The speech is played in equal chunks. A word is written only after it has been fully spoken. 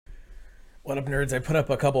What up, nerds? I put up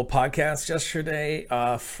a couple podcasts yesterday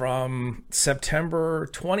from September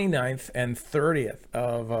 29th and 30th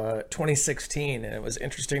of 2016, and it was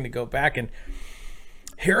interesting to go back and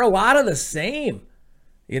hear a lot of the same.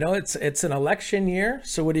 You know, it's an election year,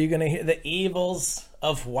 so what are you going to hear? The evils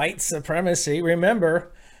of white supremacy.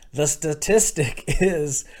 Remember, the statistic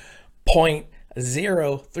is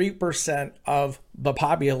 0.03% of the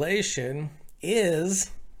population is,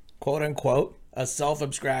 quote unquote, a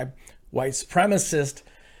self-described white supremacist,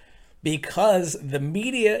 because the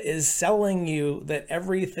media is selling you that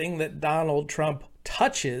everything that Donald Trump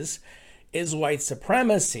touches is white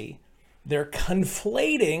supremacy. They're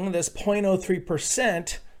conflating this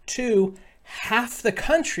 0.03% to half the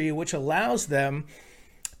country, which allows them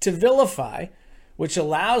to vilify, which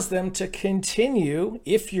allows them to continue,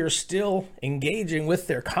 if you're still engaging with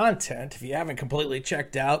their content, if you haven't completely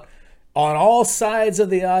checked out, on all sides of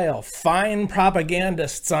the aisle, fine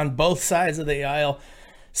propagandists on both sides of the aisle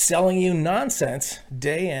selling you nonsense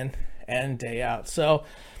day in and day out. So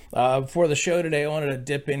for the show today, I wanted to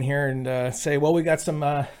dip in here and say, well, we got some,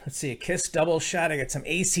 a Kiss double shot. I got some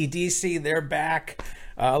AC/DC, they're back.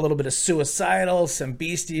 A little bit of Suicidal, some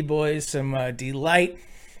Beastie Boys, some Delight.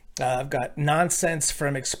 I've got nonsense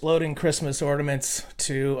from exploding Christmas ornaments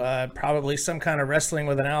to probably some kind of wrestling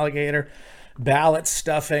with an alligator, ballot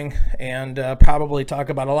stuffing, and probably talk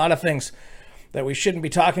about a lot of things that we shouldn't be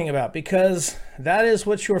talking about, because that is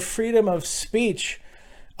what your freedom of speech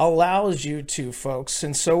allows you to, folks.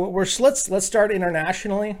 And so let's start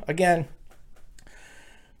internationally. Again,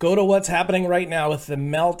 go to what's happening right now with the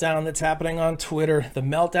meltdown that's happening on Twitter, the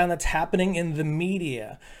meltdown that's happening in the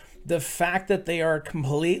media, the fact that they are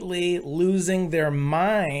completely losing their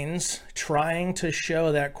minds trying to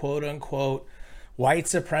show that quote unquote white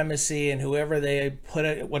supremacy, and whoever they put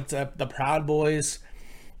it, what's up, the Proud Boys.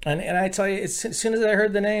 And I tell you, as soon as I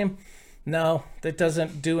heard the name, no, that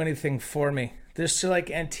doesn't do anything for me. This, like,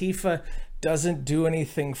 Antifa doesn't do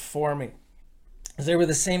anything for me. They were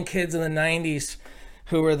the same kids in the 90s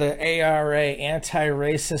who were the ARA,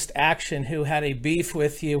 anti-racist action, who had a beef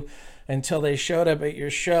with you until they showed up at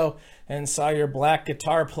your show and saw your black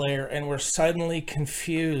guitar player and were suddenly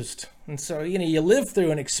confused. And so, you live through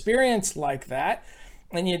an experience like that,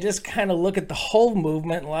 and you just kind of look at the whole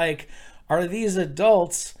movement like, are these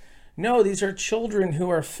adults? No, these are children who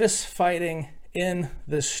are fist fighting in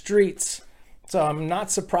the streets. So I'm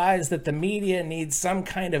not surprised that the media needs some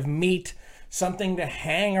kind of meat, something to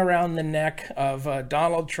hang around the neck of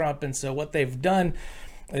Donald Trump. And so what they've done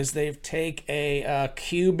is they've taken a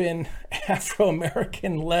Cuban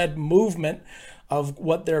Afro-American led movement of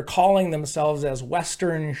what they're calling themselves as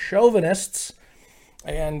Western chauvinists,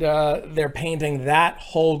 and they're painting that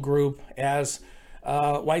whole group as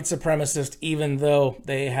white supremacist, even though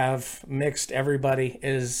they have mixed everybody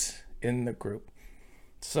is in the group.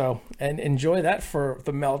 So, and enjoy that for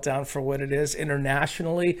the meltdown for what it is.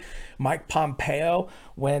 Internationally, Mike Pompeo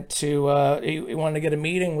went to, he wanted to get a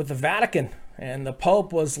meeting with the Vatican, and the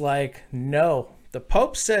Pope was like, no. The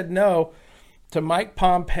Pope said no to Mike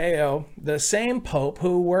Pompeo, the same Pope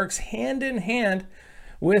who works hand in hand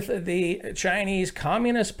with the Chinese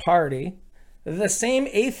Communist Party, the same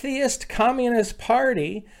atheist Communist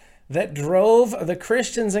Party that drove the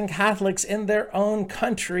Christians and Catholics in their own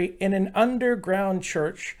country in an underground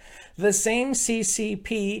church, the same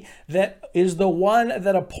CCP that is the one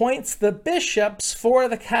that appoints the bishops for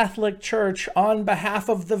the Catholic Church on behalf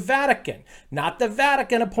of the Vatican. Not the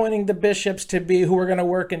Vatican appointing the bishops to be who are going to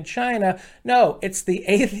work in China. No, it's the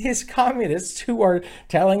atheist communists who are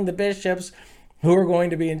telling the bishops who are going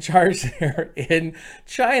to be in charge there in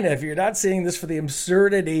China. If you're not seeing this for the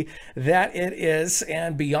absurdity that it is,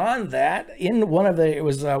 and beyond that, in one of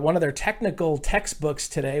their technical textbooks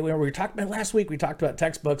today, where we talked about last week, we talked about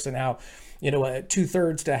textbooks and how,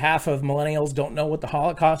 2/3 to half of millennials don't know what the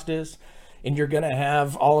Holocaust is. And you're going to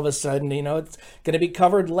have all of a sudden, it's going to be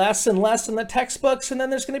covered less and less in the textbooks. And then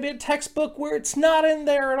there's going to be a textbook where it's not in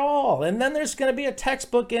there at all. And then there's going to be a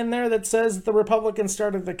textbook in there that says that the Republicans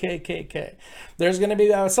started the KKK. There's going to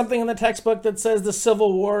be something in the textbook that says the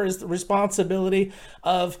Civil War is the responsibility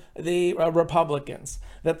of the Republicans.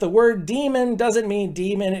 That the word demon doesn't mean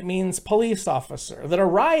demon, it means police officer. That a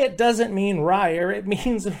riot doesn't mean riot, it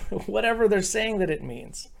means whatever they're saying that it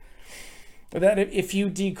means. That if you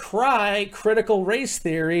decry critical race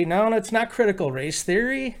theory, no, it's not critical race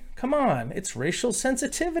theory. Come on, it's racial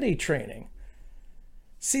sensitivity training.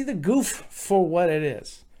 See the goof for what it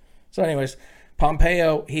is. So anyways,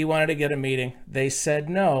 Pompeo, he wanted to get a meeting. They said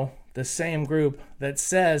no. The same group that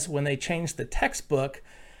says when they changed the textbook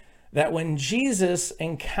that when Jesus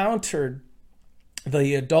encountered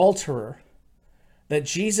the adulterer, that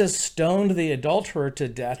Jesus stoned the adulterer to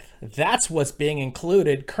death. That's what's being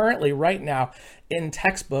included currently right now in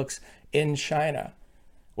textbooks in China.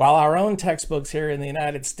 While our own textbooks here in the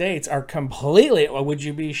United States are completely, would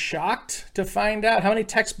you be shocked to find out how many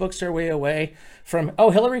textbooks are we away from,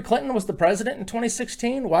 Hillary Clinton was the president in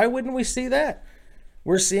 2016? Why wouldn't we see that?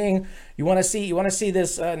 We're seeing, you want to see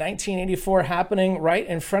this 1984 happening right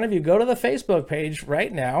in front of you. Go to the Facebook page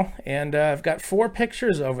right now, and I've got 4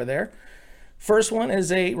 pictures over there. First one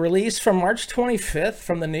is a release from March 25th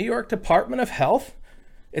from the New York Department of Health.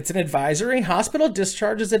 It's an advisory, hospital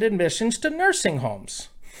discharges and admissions to nursing homes.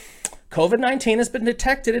 COVID-19 has been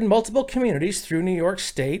detected in multiple communities through New York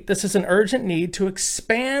State. This is an urgent need to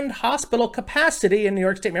expand hospital capacity in New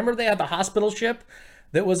York State. Remember they had the hospital ship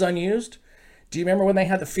that was unused? Do you remember when they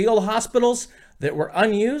had the field hospitals that were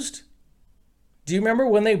unused? Do you remember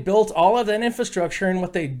when they built all of that infrastructure, and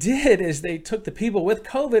what they did is they took the people with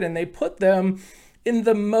COVID and they put them in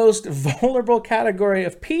the most vulnerable category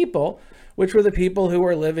of people, which were the people who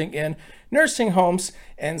were living in nursing homes.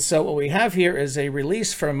 And so what we have here is a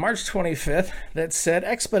release from March 25th that said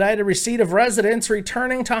expedited receipt of residents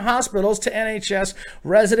returning to hospitals to NHS.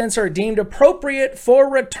 Residents are deemed appropriate for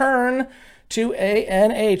return to a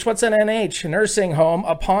NH. What's an NH? Nursing home,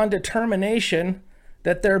 upon determination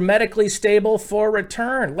that they're medically stable for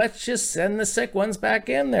return. Let's just send the sick ones back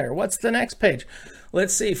in there. What's the next page?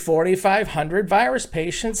 Let's see, 4,500 virus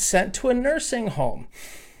patients sent to a nursing home.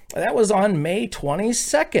 That was on May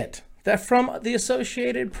 22nd. That from the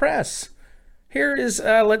Associated Press. Here is,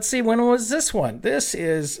 let's see, when was this one? This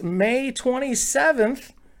is May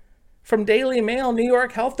 27th from Daily Mail. New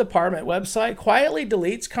York Health Department website quietly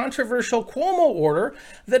deletes controversial Cuomo order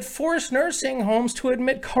that forced nursing homes to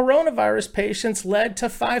admit coronavirus patients led to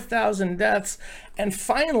 5,000 deaths. And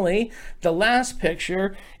finally, the last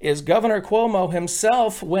picture is Governor Cuomo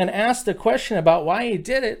himself, when asked the question about why he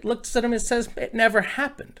did it, looks at him and says, it never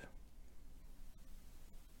happened.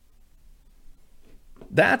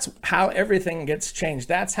 That's how everything gets changed.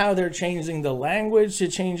 That's how they're changing the language to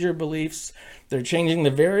change your beliefs. They're changing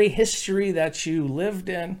the very history that you lived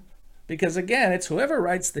in. Because again, it's whoever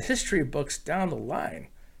writes the history books down the line.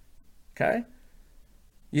 Okay?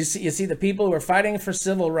 You see the people who are fighting for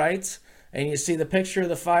civil rights, and you see the picture of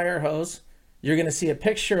the fire hose. You're going to see a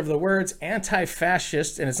picture of the words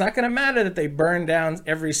anti-fascist, and it's not going to matter that they burned down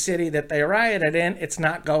every city that they rioted in. It's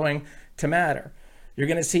not going to matter. You're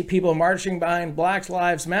going to see people marching behind Black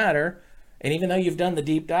Lives Matter. And even though you've done the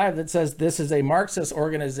deep dive that says this is a Marxist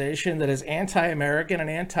organization that is anti-American and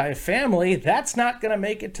anti-family, that's not going to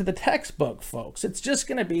make it to the textbook, folks. It's just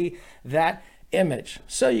going to be that image.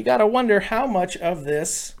 So you got to wonder how much of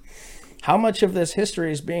this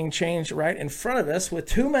history is being changed right in front of us. With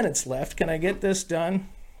 2 minutes left, can I get this done?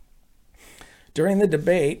 During the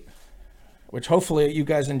debate, which hopefully you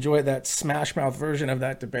guys enjoyed that smash mouth version of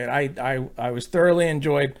that debate. I was thoroughly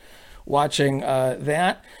enjoyed watching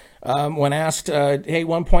that. When asked, hey,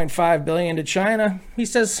 1.5 billion to China, he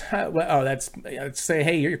says, let's say,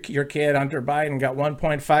 hey, your kid Hunter Biden got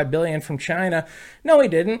 1.5 billion from China. No, he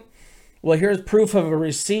didn't. Well, here's proof of a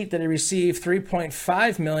receipt that he received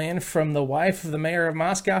 3.5 million from the wife of the mayor of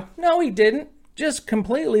Moscow. No, he didn't. Just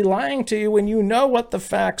completely lying to you when you know what the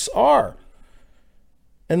facts are.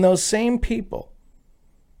 And those same people,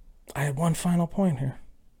 I had one final point here.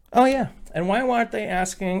 Oh, yeah. And why aren't they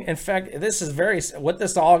asking? In fact, this is what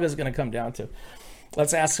this all is going to come down to.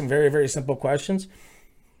 Let's ask some very, very simple questions.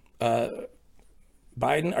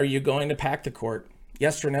 Biden, are you going to pack the court?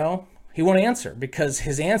 Yes or no? He won't answer because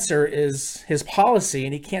his answer is his policy,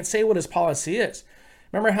 and he can't say what his policy is.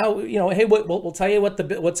 Remember how, hey, we'll tell you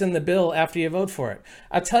what's in the bill after you vote for it.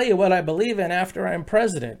 I'll tell you what I believe in after I'm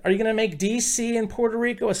president. Are you going to make D.C. and Puerto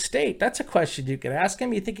Rico a state? That's a question you could ask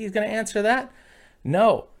him. You think he's going to answer that?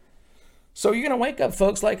 No. So you're going to wake up,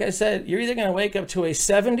 folks, like I said, you're either going to wake up to a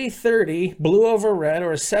 70-30 blue over red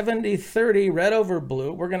or a 70-30 red over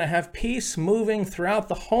blue. We're going to have peace moving throughout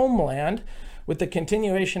the homeland with the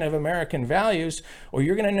continuation of American values, or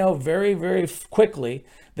you're going to know very, very quickly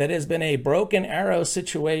that it has been a broken arrow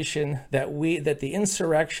situation, that the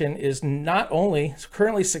insurrection is not only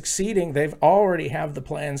currently succeeding, they've already have the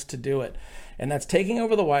plans to do it. And that's taking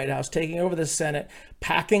over the White House, taking over the Senate,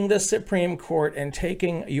 packing the Supreme Court, and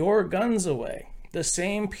taking your guns away. The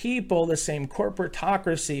same people, the same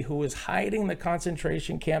corporatocracy who is hiding the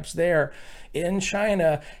concentration camps there in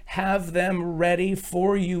China, have them ready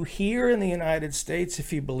for you here in the United States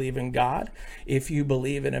if you believe in God, if you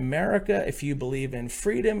believe in America, if you believe in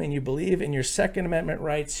freedom, and you believe in your Second Amendment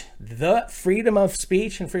rights. The freedom of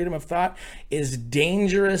speech and freedom of thought is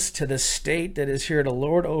dangerous to the state that is here to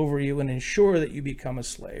lord over you and ensure that you become a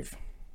slave.